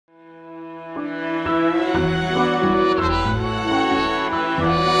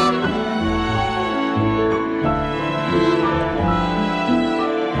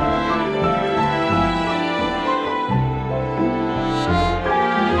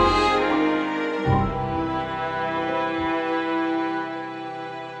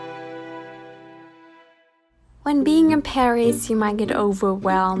When being in Paris, you might get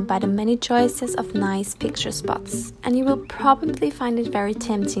overwhelmed by the many choices of nice picture spots, and you will probably find it very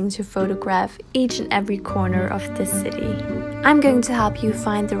tempting to photograph each and every corner of this city. I'm going to help you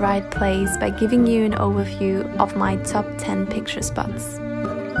find the right place by giving you an overview of my top 10 picture spots.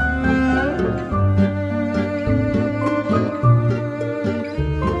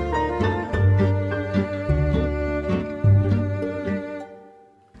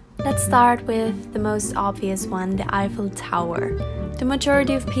 Let's start with the most obvious one, the Eiffel Tower. The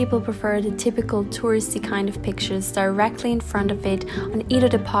majority of people prefer the typical touristy kind of pictures directly in front of it on either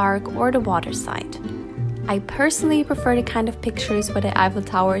the park or the waterside. I personally prefer the kind of pictures where the Eiffel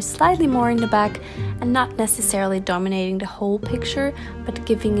Tower is slightly more in the back and not necessarily dominating the whole picture, but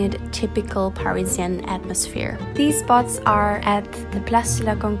giving it a typical Parisian atmosphere. These spots are at the Place de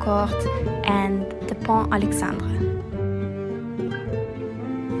la Concorde and the Pont Alexandre.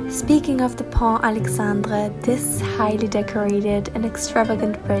 Speaking of the Pont Alexandre, this highly decorated and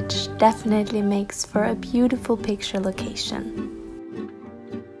extravagant bridge definitely makes for a beautiful picture location.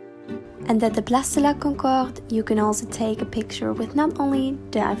 And at the Place de la Concorde, you can also take a picture with not only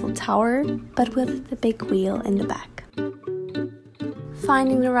the Eiffel Tower, but with the big wheel in the back.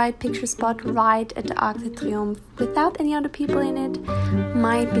 Finding the right picture spot right at the Arc de Triomphe without any other people in it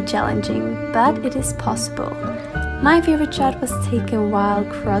might be challenging, but it is possible. My favorite shot was taken while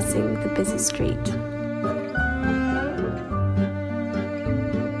crossing the busy street.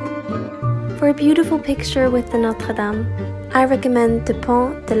 For a beautiful picture with the Notre Dame, I recommend the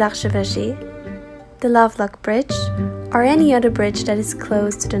Pont de l'Archevegie, the Lovelock Bridge, or any other bridge that is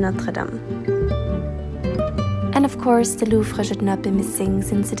close to the Notre Dame. And of course, the Louvre should not be missing,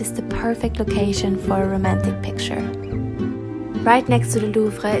 since it is the perfect location for a romantic picture. Right next to the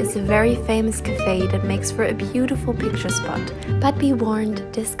Louvre is a very famous cafe that makes for a beautiful picture spot. But be warned,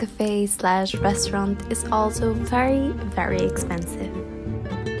 this cafe/restaurant is also very expensive.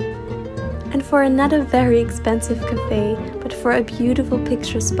 And for another very expensive cafe, but for a beautiful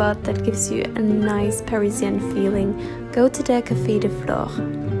picture spot that gives you a nice Parisian feeling, go to the Café de Flore.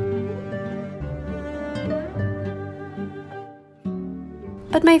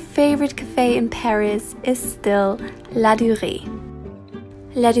 But my favorite cafe in Paris is still La Durée.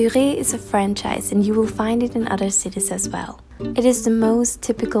 La Durée is a franchise and you will find it in other cities as well. It is the most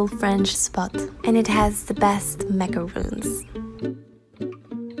typical French spot and it has the best macaroons.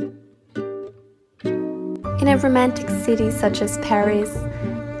 In a romantic city such as Paris,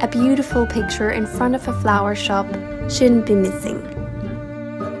 a beautiful picture in front of a flower shop shouldn't be missing.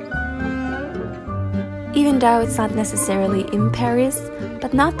 Even though it's not necessarily in Paris,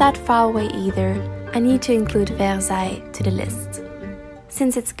 but not that far away either, I need to include Versailles to the list,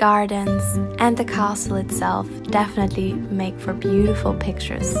 since its gardens and the castle itself definitely make for beautiful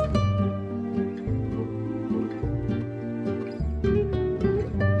pictures.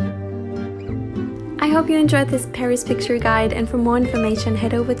 I hope you enjoyed this Paris picture guide, and for more information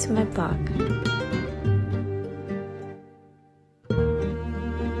head over to my blog.